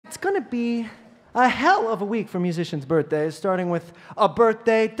gonna be a hell of a week for musicians' birthdays, starting with a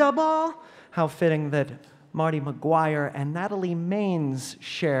birthday double. How fitting that Martie Maguire and Natalie Maines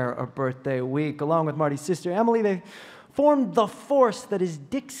share a birthday week. Along with Martie's sister, Emily, they formed the force that is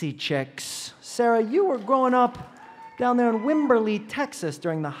Dixie Chicks. Sarah, you were growing up down there in Wimberley, Texas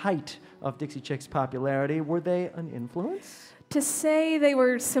during the height of Dixie Chicks' popularity. Were they an influence? To say they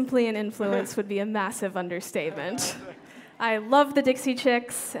were simply an influence would be a massive understatement. I love the Dixie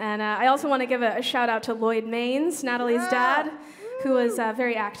Chicks, and I also want to give a shout out to Lloyd Maines, Natalie's dad, who was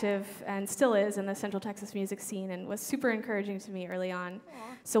very active and still is in the Central Texas music scene and was super encouraging to me early on.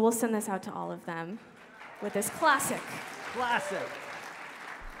 So we'll send this out to all of them with this classic. Classic.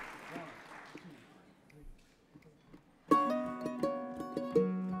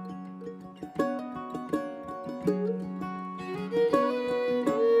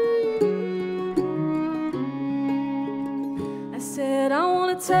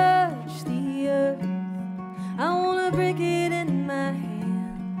 Touch the earth, I wanna break it in my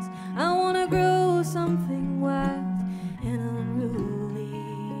hands, I wanna grow something wild and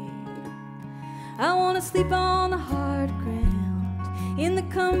unruly, I wanna sleep on the hard ground in the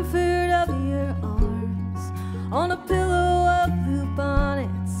comfort of your arms, on a pillow of blue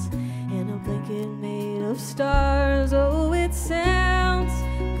bonnets and a blanket made of stars. Oh, it sounds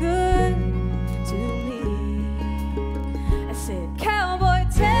good to me. I said, Cowboy,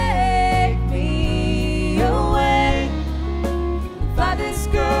 take me away, fly this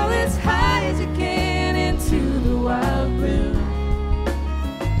girl as high as you can into the wild blue,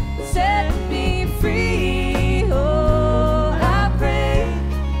 set me free, oh I pray,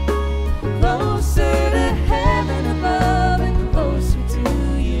 closer to heaven above and closer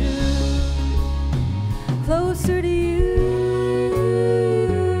to you, closer to you.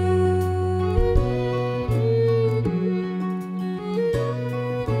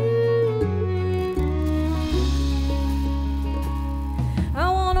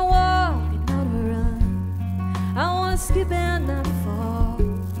 Skip and not fall.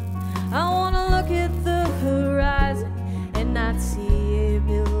 I wanna look at the horizon and not see a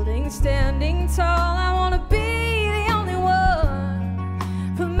building standing tall. I wanna be the only one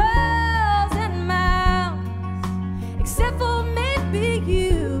for miles and miles, except for maybe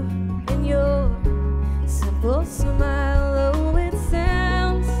you and your simple smile. Oh, it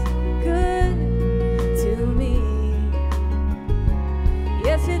sounds good to me.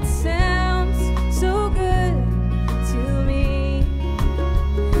 Yes, it sounds so good to me.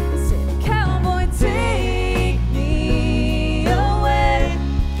 I said, Cowboy, take me away,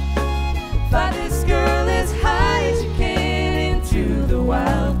 fly this girl as high as you can into the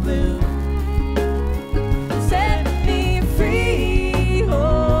wild blue, set me free,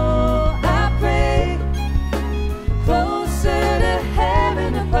 oh I pray, closer to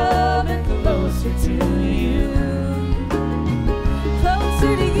heaven above and closer to you,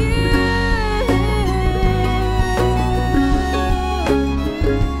 closer to you.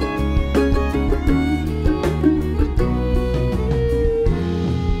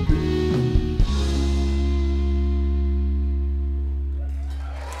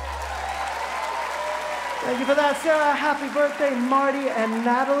 Thank you for that, Sarah. Happy birthday, Martie and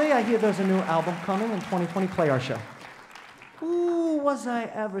Natalie. I hear there's a new album coming in 2020. Play our show. Ooh, was I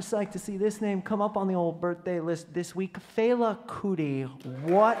ever psyched to see this name come up on the old birthday list this week. Fela Kuti.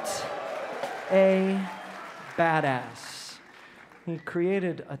 What a badass. He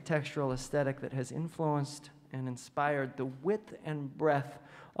created a textural aesthetic that has influenced and inspired the width and breadth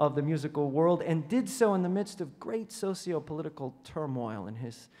of the musical world, and did so in the midst of great socio-political turmoil in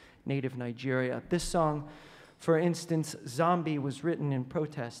his native Nigeria. This song, for instance, Zombie, was written in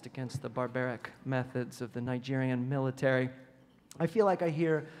protest against the barbaric methods of the Nigerian military. I feel like I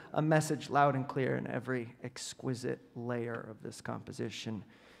hear a message loud and clear in every exquisite layer of this composition.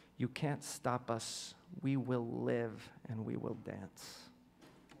 You can't stop us. We will live and we will dance.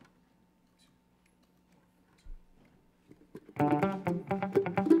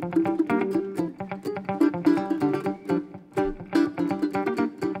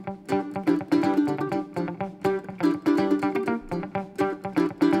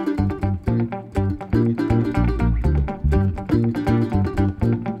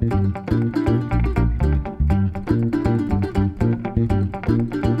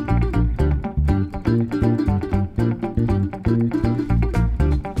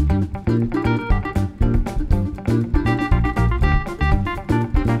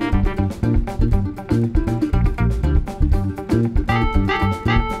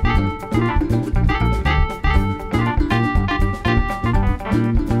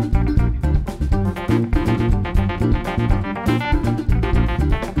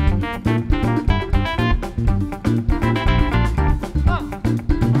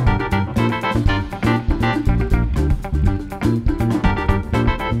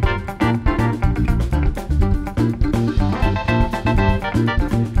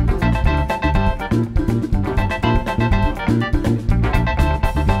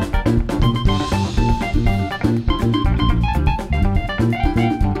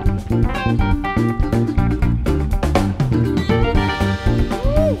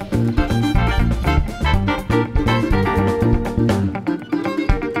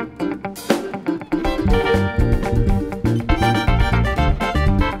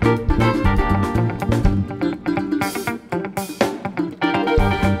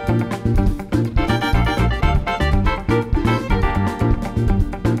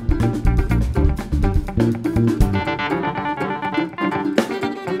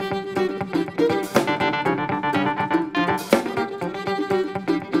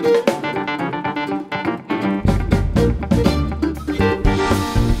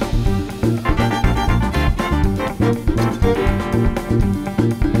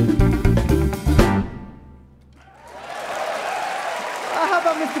 How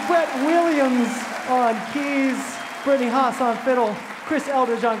about Mr. Brett Williams on keys, Brittany Haas on fiddle, Chris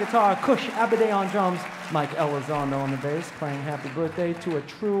Eldridge on guitar, Kush Abadey on drums, Mike Elizondo on the bass, playing Happy Birthday to a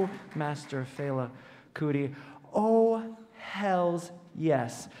true master, Fela Kuti. Oh, hells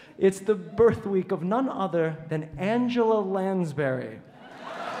yes. It's the birth week of none other than Angela Lansbury.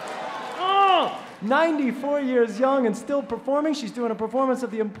 94 years young and still performing. She's doing a performance of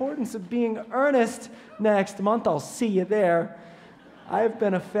The Importance of Being Earnest next month. I'll see you there. I've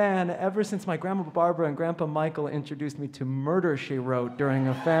been a fan ever since my grandma Barber and Grandpa Michael introduced me to Murder, She Wrote during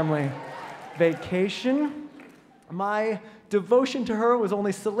a family vacation. My devotion to her was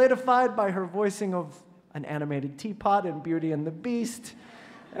only solidified by her voicing of an animated teapot in Beauty and the Beast.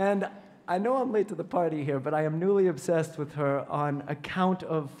 And I know I'm late to the party here, but I am newly obsessed with her on account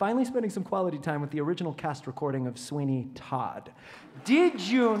of finally spending some quality time with the original cast recording of Sweeney Todd. Did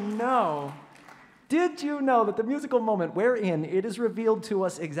you know that the musical moment wherein it is revealed to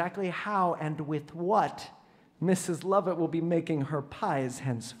us exactly how and with what Mrs. Lovett will be making her pies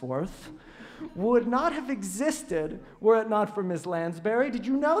henceforth would not have existed were it not for Miss Lansbury? Did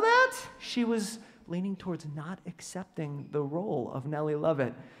you know that? She was leaning towards not accepting the role of Nellie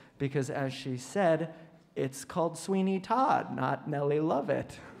Lovett because, as she said, it's called Sweeney Todd, not Nellie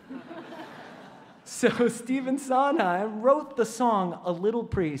Lovett. So Stephen Sondheim wrote the song A Little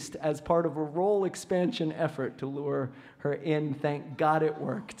Priest as part of a role expansion effort to lure her in. Thank God it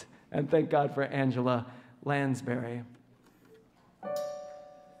worked. And thank God for Angela Lansbury.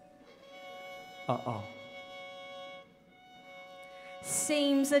 Uh-oh.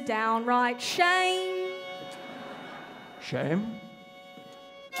 Seems a downright shame. Shame?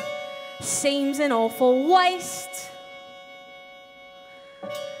 Seems an awful waste.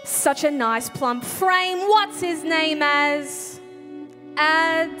 Such a nice plump frame. What's his name as?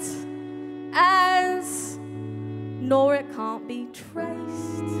 Nor it can't be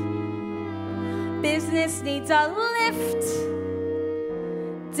traced. Business needs a lift.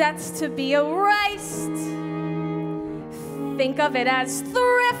 Debts to be erased. Think of it as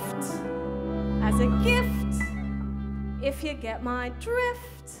thrift, as a gift, if you get my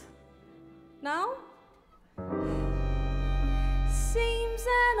drift. No? Seems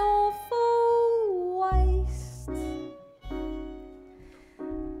an awful waste.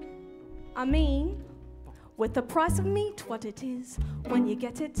 I mean, with the price of meat, what it is, when you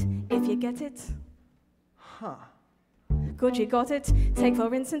get it, if you get it. Huh. Good, you got it. Take,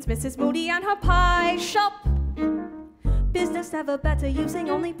 for instance, Mrs. Moody and her pie shop. Business never better, using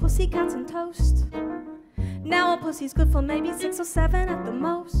only pussycats and toast. Now a pussy's good for maybe 6 or 7 at the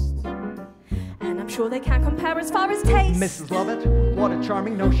most. And I'm sure they can't compare as far as taste. Mrs. Lovett, what a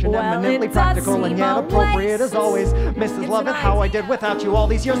charming notion, Well, eminently it practical does and seem yet a appropriate waste. as always. Mrs. It's Lovett, an how I idea. did without you all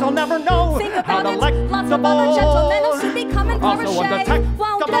these years, I'll never know. Think How about it, delectable, lots of other gentlemen will soon be coming for also a shave. undetectable,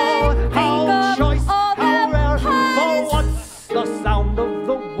 Won't they how think of choice, all how their rare. pies? For what's the sound of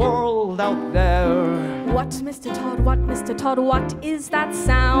the world out there? What, Mr. Todd, what is that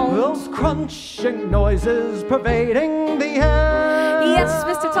sound? Those crunching noises pervading the air. Yes,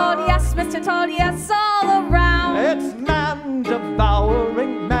 Mr. Todd, yes, all around. It's man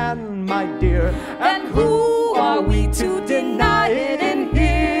devouring man, my dear. Then who are we to deny it in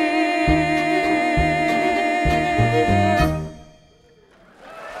here?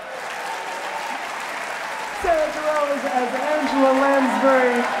 Sarah Jarosz as Angela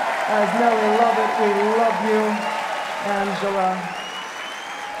Lansbury, as Nellie Lovett. We love you, Angela.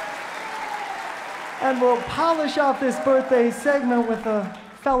 And we'll polish off this birthday segment with a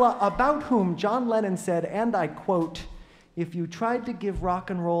fella about whom John Lennon said, and I quote, "If you tried to give rock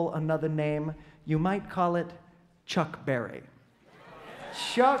and roll another name, you might call it Chuck Berry."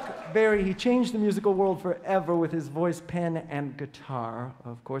 Chuck Berry, he changed the musical world forever with his voice, pen, and guitar,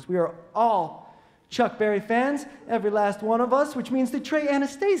 of course. We are all Chuck Berry fans, every last one of us, which means that Trey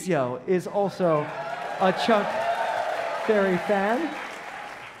Anastasio is also a Chuck Berry fan.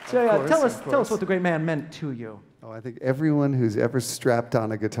 So tell us what the great man meant to you. Oh, I think everyone who's ever strapped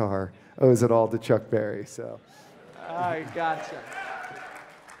on a guitar owes it all to Chuck Berry, so. I gotcha.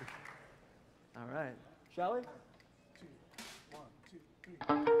 All right, shall we? 1, 2,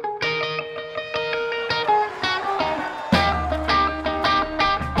 3.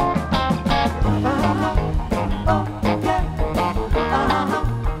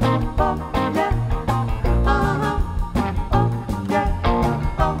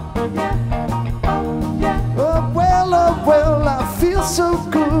 So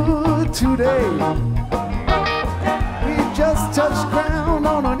good today. We just touched ground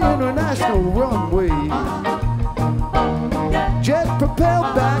on an international runway. Jet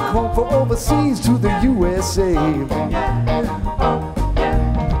propelled back home for overseas to the U.S.A.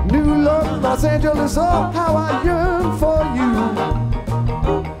 Los Angeles, oh, how I yearn for you.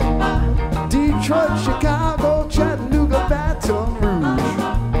 Detroit, Chicago, Chattanooga, Baton Rouge.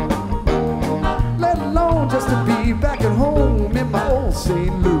 Let alone just to be back at home in my old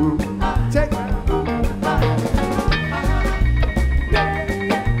St. Louis. Take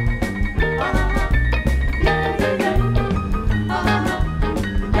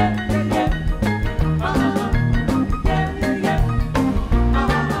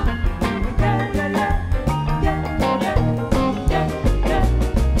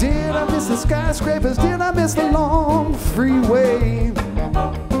skyscrapers, did I miss the long freeway?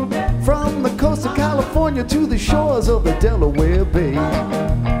 From the coast of California to the shores of the Delaware Bay.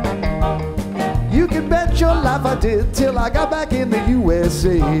 You can bet your life I did till I got back in the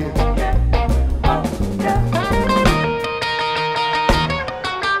U.S.A.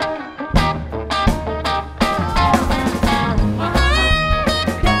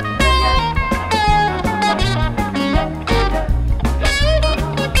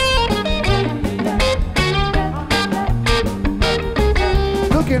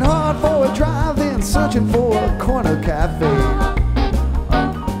 Searching for a corner cafe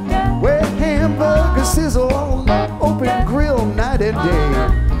where hamburgers sizzle on open grill night and day,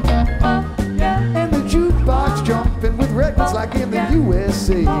 and the jukebox jumping with records like in the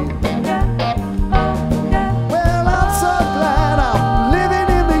U.S.A. Well, I'm so glad I'm living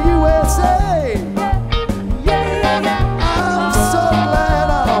in the U.S.A. I'm so glad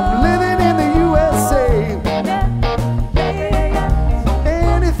I'm living in the U.S.A.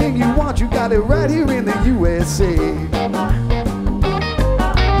 Anything you want, you got it right here in the U.S.A.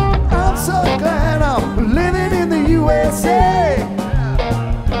 I'm so glad I'm living in the U.S.A.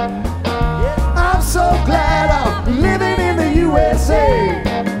 I'm so glad I'm living in the U.S.A.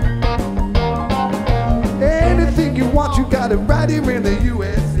 Anything you want, you got it right here in the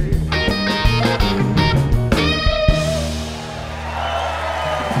U.S.A.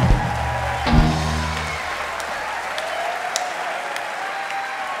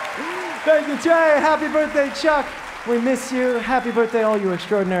 Thank you, Trey. Happy birthday, Chuck. We miss you. Happy birthday, all you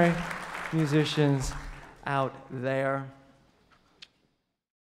extraordinary musicians out there.